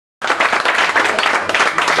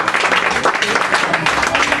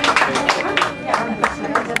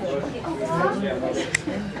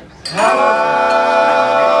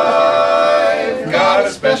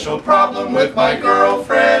problem with my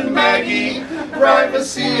girlfriend Maggie.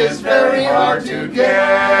 Privacy is very hard to get.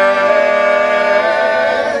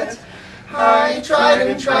 I tried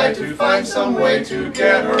and tried to find some way to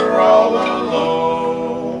get her all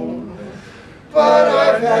alone, but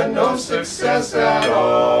I've had no success at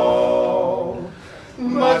all,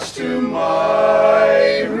 much to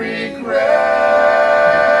my regret.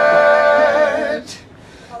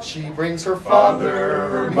 She brings her father,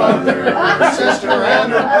 her mother, her sister,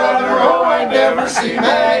 and her brother. Oh, I never see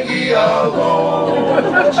Maggie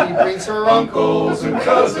alone. She brings her uncles and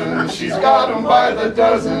cousins. She's got them by the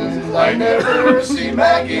dozens. I never see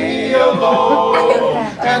Maggie alone.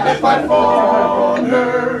 And if I phone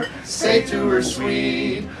her, say to her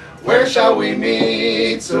sweet, where shall we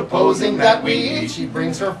meet? Supposing that we eat. She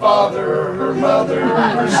brings her father, her mother,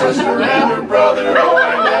 her sister, and her brother. Oh,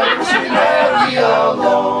 I never see Maggie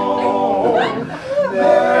alone.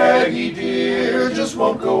 Maggie dear just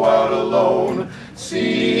won't go out alone.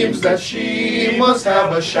 Seems that she must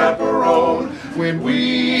have a chaperone. When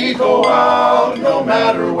we go out, no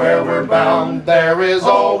matter where we're bound, there is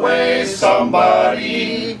always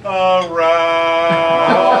somebody around.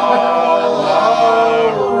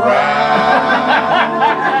 All around.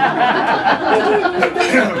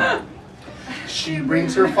 She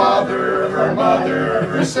brings her father, her mother,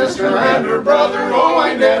 her sister, and her brother. Oh,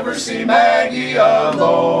 I never see Maggie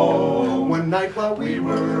alone. One night while we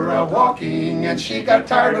were out walking and she got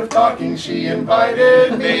tired of talking, she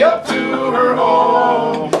invited me up to her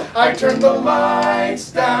home. I turned the lights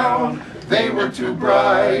down, they were too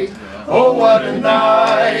bright. Oh, what a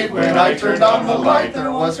night. When I turned on the light,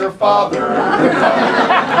 there was her father, her mother,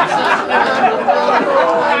 her sister, and her brother.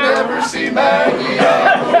 Oh, I never see Maggie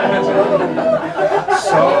alone.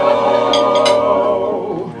 So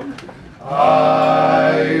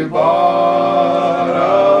I bought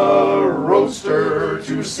a roaster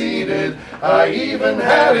two-seated. I even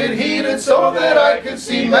had it heated so that I could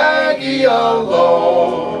see Maggie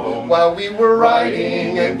alone. While we were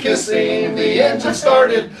riding and kissing, the engine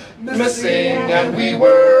started missing, and we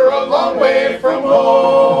were a long way from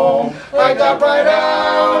home. I got right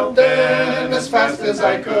out then as fast as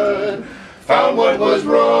I could, found what was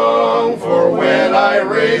wrong, for when I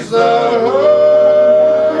raised the hood,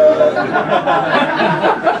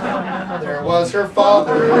 there was her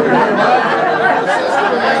father, her mother, her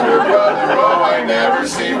sister, and her brother. Oh, I never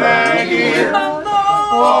see Maggie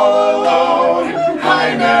all alone.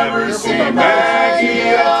 I never see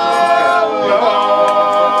Maggie alone.